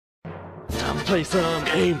and play some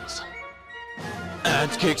games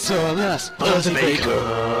and kick some ass, Buzzy Bacon.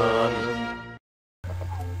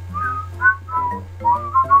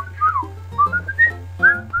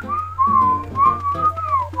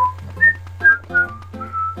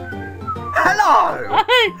 Hello!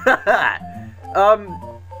 Hey!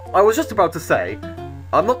 I was just about to say,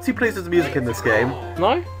 I'm not too pleased with the music in this game.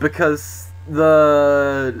 No? Because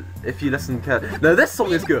if you listen no, this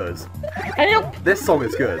song is good. Help! This song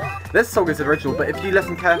is good. This song is original, but if you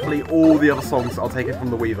listen carefully, all the other songs are taken from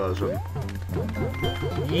the Wii version.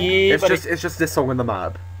 Yeah, It's just this song in the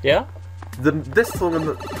map. Yeah? This song is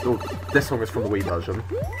from the Wii version.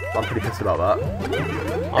 I'm pretty pissed about that.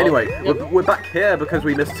 Oh, Anyway, yep. we're back here because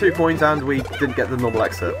we missed 2 coins and we didn't get the normal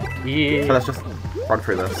exit. Yeah. So let's just run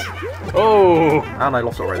through this. Oh! And I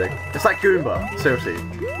lost already. It's that Goomba. Seriously.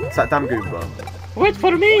 It's that damn Goomba. Wait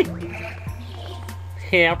for me!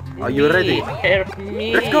 Help me! Are you ready? Help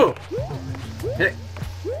me! Let's go! Hit it.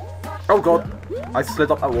 Oh god. I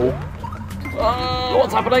slid up that wall. Oh,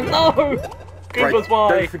 what's happening? No! Koopa's why?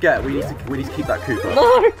 Don't forget, we need to keep that Koopa.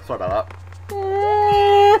 No! Sorry about that.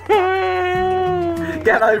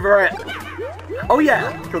 Get over it! Oh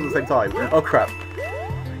yeah! Killed at the same time. Oh crap.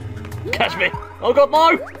 Catch me! Oh god,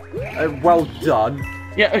 no! Well done.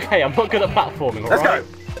 Yeah, okay, I'm not good at platforming, Let's alright? go!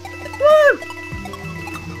 Woo!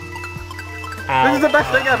 Ow, This is the best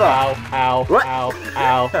thing ever! Ow, What? ow,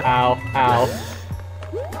 ow, ow, ow.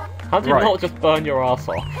 How do you Right. not just burn your ass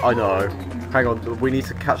off? I know. Hang on, we need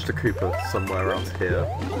to catch the Koopa somewhere around here.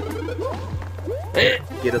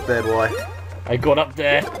 Get up there, boy. I got up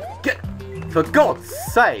there. Get! For God's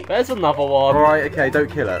sake! There's another one. Alright, okay, don't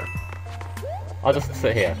kill it. I'll just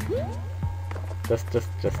sit here.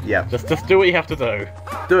 Yeah. Just do what you have to do.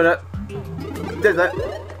 Doing it. Did it.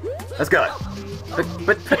 Let's go.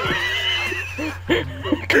 But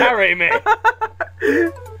Carry me.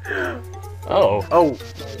 Oh. oh,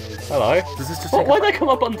 Hello. does this just What, take why'd I come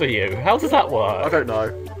up under you? How does that work? I don't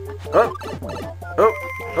know. Oh, oh, oh,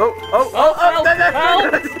 oh, Oh, oh,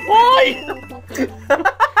 help! Why?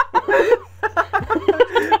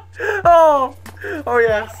 oh, oh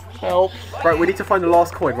yes. Help. Right, we need to find the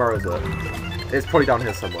last coin. Where is it? It's probably down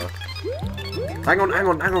here somewhere. Hang on.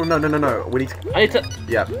 No. We need to. I need to.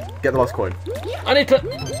 Yeah, get the last coin. I need to.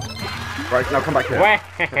 Right, now come back here.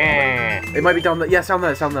 It might be down there. Yes, down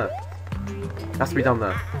there. It's down there. It has to be down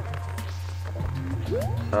there.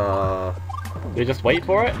 You just wait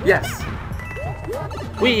for it? Yes.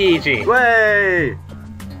 Ouija! Way.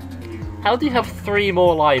 How do you have 3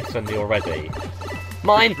 more lives than you already?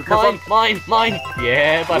 Mine! Because Mine!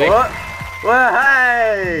 Yeah, buddy! What? Well,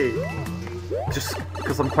 hey! Just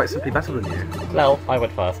because I'm quite simply better than you. Well, I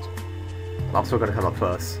went first. I'm still going to come up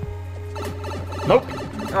first. Nope!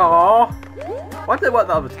 Aww. Why did it work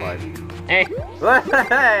the other time? Eh.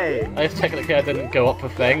 Hey! I just technically I didn't go up the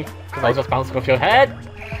thing, because I was just bouncing off your head.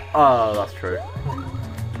 Oh, that's true.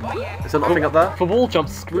 Is there nothing up there? The wall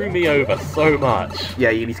jumps screw me over so much. Yeah,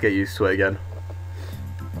 you need to get used to it again.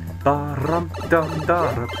 Ba-rum dum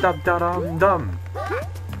dum dum dum dum.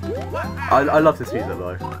 I love this music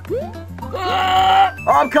though. Ah!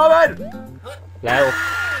 Oh, I'm coming! Well,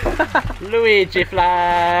 Luigi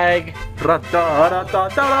flag.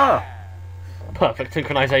 Ra-da-da-da-da-da. Perfect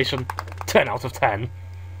synchronization. 10 out of 10.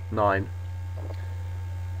 9.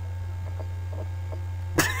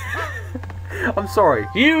 I'm sorry.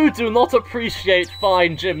 You do not appreciate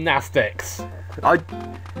fine gymnastics.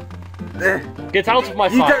 Get out of my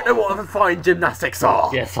You sight. don't know what fine gymnastics are.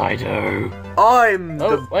 Yes, I do. I'm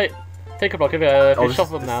Oh, the... wait. Take a block. If you this-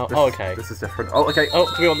 shuffle them now. this- Oh, okay. This is different. Oh, okay. Oh,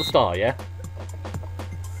 do we want the star, yeah?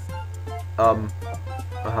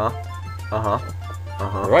 Uh-huh.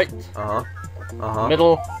 Right.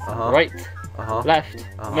 Middle. Uh-huh. Right. Uh-huh. Left.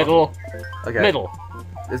 Uh-huh. Middle. Okay. Middle.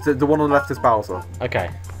 It's the one on the left is Bowser. Okay.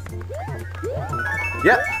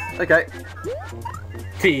 Yep. Okay.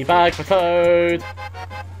 Teabag for Toad.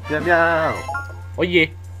 Meow meow. Oh, yeah.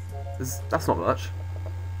 That's not much.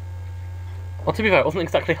 Well, to be fair, it wasn't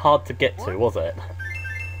exactly hard to get to, was it?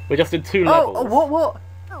 We just did 2 levels. Oh, what?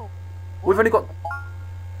 We've only got...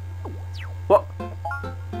 What?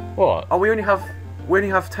 What? Oh, we only have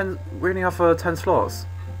 10 slots.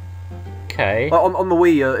 Okay. Like, on the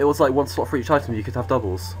Wii, it was like 1 slot for each item. You could have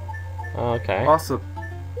doubles. Okay. That's a...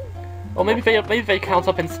 Or maybe they count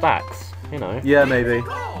up in stacks, you know. Yeah, maybe.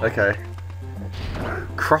 Okay.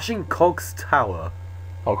 Crushing-Cogs Tower.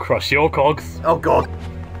 I'll crush your cogs. Oh god.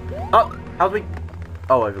 Oh, how do we...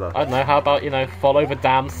 Oh, over there. I don't know, how about, you know, follow the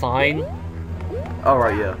damn sign? Oh,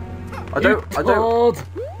 right, yeah. I don't... Toad!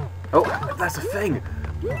 Oh, that's a thing!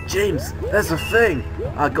 James, there's a thing!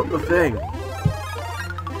 I got the thing!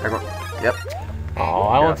 Hang on. Yep. Oh,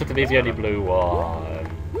 I wanted to be the only blue one.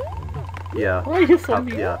 Yeah. Why are you so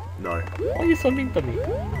mean? Yeah, no. Why are you so mean to me?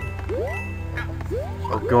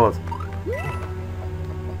 Oh god.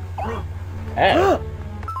 Oh.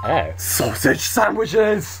 Oh. Sausage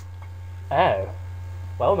sandwiches! Oh.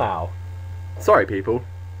 Well now. Sorry people.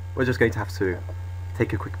 We're just going to have to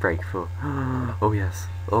take a quick break for... Oh yes.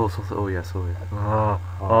 Oh, sausage. Oh yes, oh yes. Oh.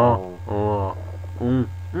 Oh, oh, Oh.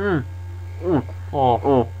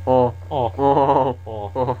 oh, Oh.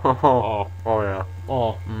 oh, oh yeah.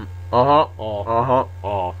 Oh. Uh-huh, Oh. uh-huh,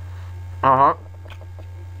 Oh. uh-huh.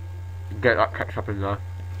 Get that ketchup in there.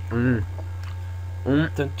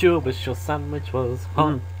 Don't you wish your sandwich was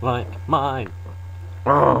hot like mine?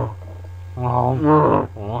 Oh,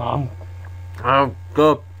 Oh. oh,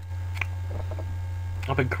 good.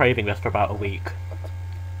 I've been craving this for about a week.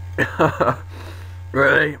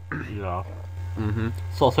 Really? Yeah. Mm-hmm.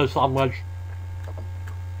 Sausage sandwich.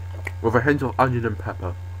 With a hint of onion and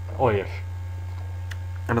pepper. Oh yes.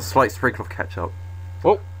 And a slight sprinkle of ketchup.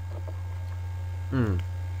 Oh. Mmm.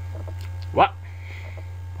 What?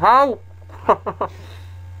 How?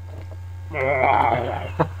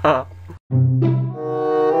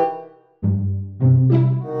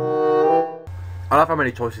 I love how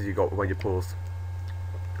many choices you got when you paused.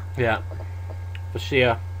 Yeah. The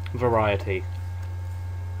sheer variety.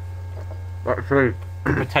 Actually,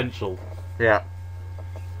 Potential. yeah.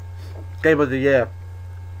 Game of the year.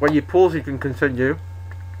 When you pause, you can continue.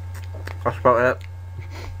 That's about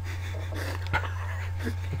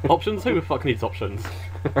it. Options? Who the fuck needs options?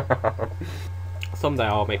 Someday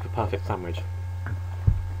I'll make a perfect sandwich.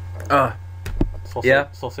 Sausage,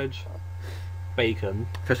 Yeah. sausage, bacon,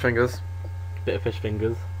 Fish fingers, bit of fish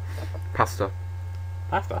fingers, pasta.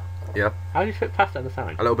 pasta. Yeah, How do you fit pasta in a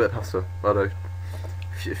sandwich? a little bit of pasta. I don't know.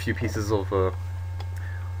 A few pieces of.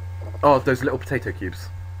 Oh, those little potato cubes.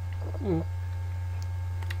 Mm.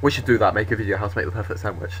 We should do that. Make a video how to make the perfect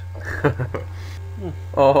sandwich.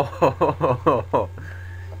 Oh,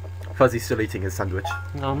 Fuzzy's still eating his sandwich.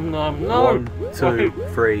 Nom nom nom. 1, 2,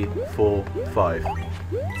 3, 4, 5.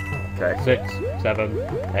 Okay. 6,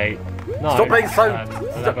 7, 8, 9. Stop being so. 10,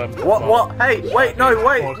 11, What? 12, What? Hey! Wait! No!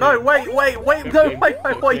 Wait! 14, No! Wait! Wait! Wait! No! 15, Wait!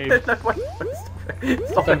 Wait! Wait! 14, No! Wait!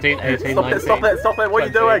 Stop it! 17, 18, Stop 19. it! Stop it! Stop it! What are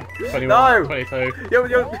you doing? 21, No! 22.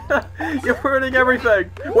 You're ruining everything.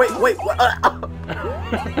 Wait! Wait! What?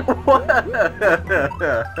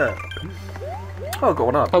 Oh, I got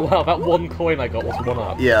one up. Oh wow, that one coin I got was one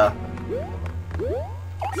up. Yeah.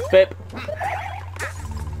 Bip.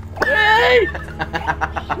 Yay!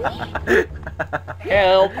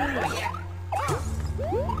 Help!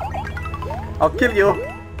 I'll kill you.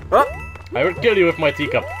 Oh. I will kill you with my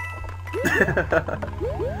teacup.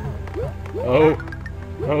 Oh.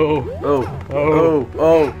 Oh. Oh. Oh. Oh.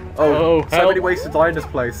 Oh. Oh, So help. many ways to die in this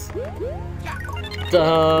place.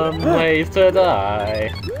 Dumb ways to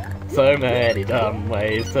die. So many dumb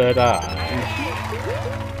ways to die.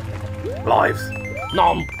 Lives.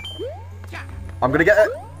 Nom! I'm gonna get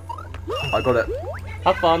it. I got it.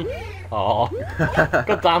 Have fun. Aw.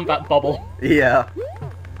 God damn that bubble. Yeah.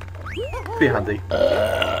 Be handy.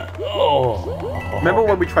 Oh. Remember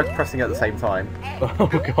when we tried pressing it at the same time? Oh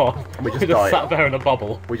god. We just We died. sat there in a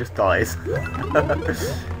bubble. We just died.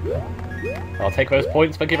 I'll take those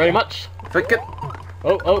points, thank you very much. Think it.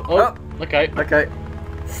 Oh, oh, oh. Oh. Okay. Okay.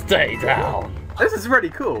 Stay down. This is really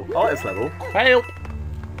cool. I like this level. Help.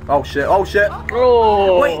 Oh shit. Oh shit.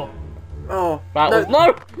 Oh. Wait. Oh. That no. was...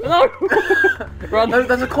 No! No! Run! No,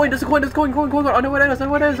 there's a coin. There's a coin. There's a coin. Coin. I know what it is. I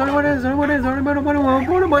know what it is. I know what it is. I know what it is. I know what it is. I know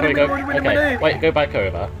what it is. There we go. Okay, wait, go back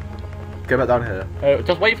over. Go back down here.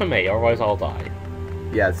 Just wait for me, otherwise I'll die.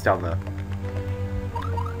 Yeah, it's down there.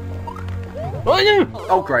 Oh, no!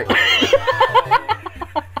 Oh, great.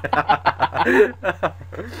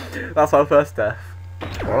 That's our first death.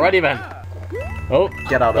 Alrighty then. Oh,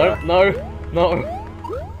 Get out of there. No, no.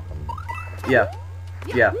 Yeah.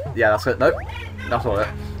 Yeah. Yeah, that's it. Nope. That's all it.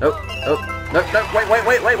 Nope. Nope. Nope. Nope.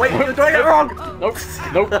 Wait. You're doing it wrong! Nope.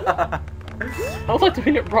 Nope. How was I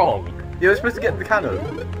doing it wrong? You were supposed to get the cannon.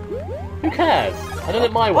 Who cares? I did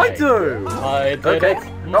it my way. I do! I did Okay. it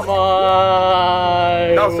my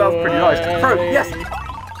That sounds pretty nice. way. Throw! Yes!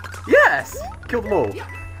 Yes! Kill them all.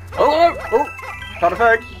 Oh, Oh! Found a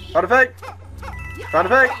thing! Found a thing! Found a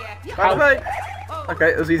thing! Found a thing! Okay,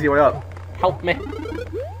 it was the easy way up. help me.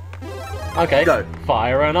 Okay. Go.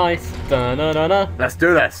 Fire and ice. Da-na-na-na. Let's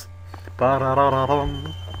do this!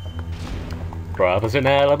 Ba-da-da-da-dum. Brothers in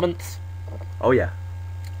elements. Oh yeah.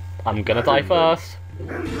 I'm gonna die first.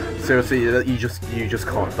 Seriously, you just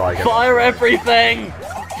can't die again. Fire everything!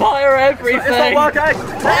 Fire everything! It's not working!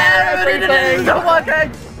 Fire everything! It's not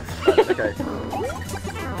working! Okay.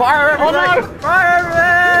 Fire everything! Oh, no! Fire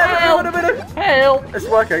everything! Help! Wait a minute! Help! It's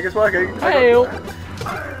working, it's working. Help!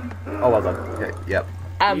 Oh, well done. Okay, yep.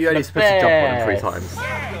 I'm You only the supposed to jump on him 3 best. times.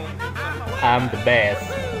 I'm the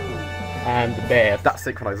best. I'm the best. That's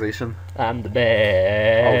synchronization. I'm the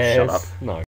best. Oh, shut up. No.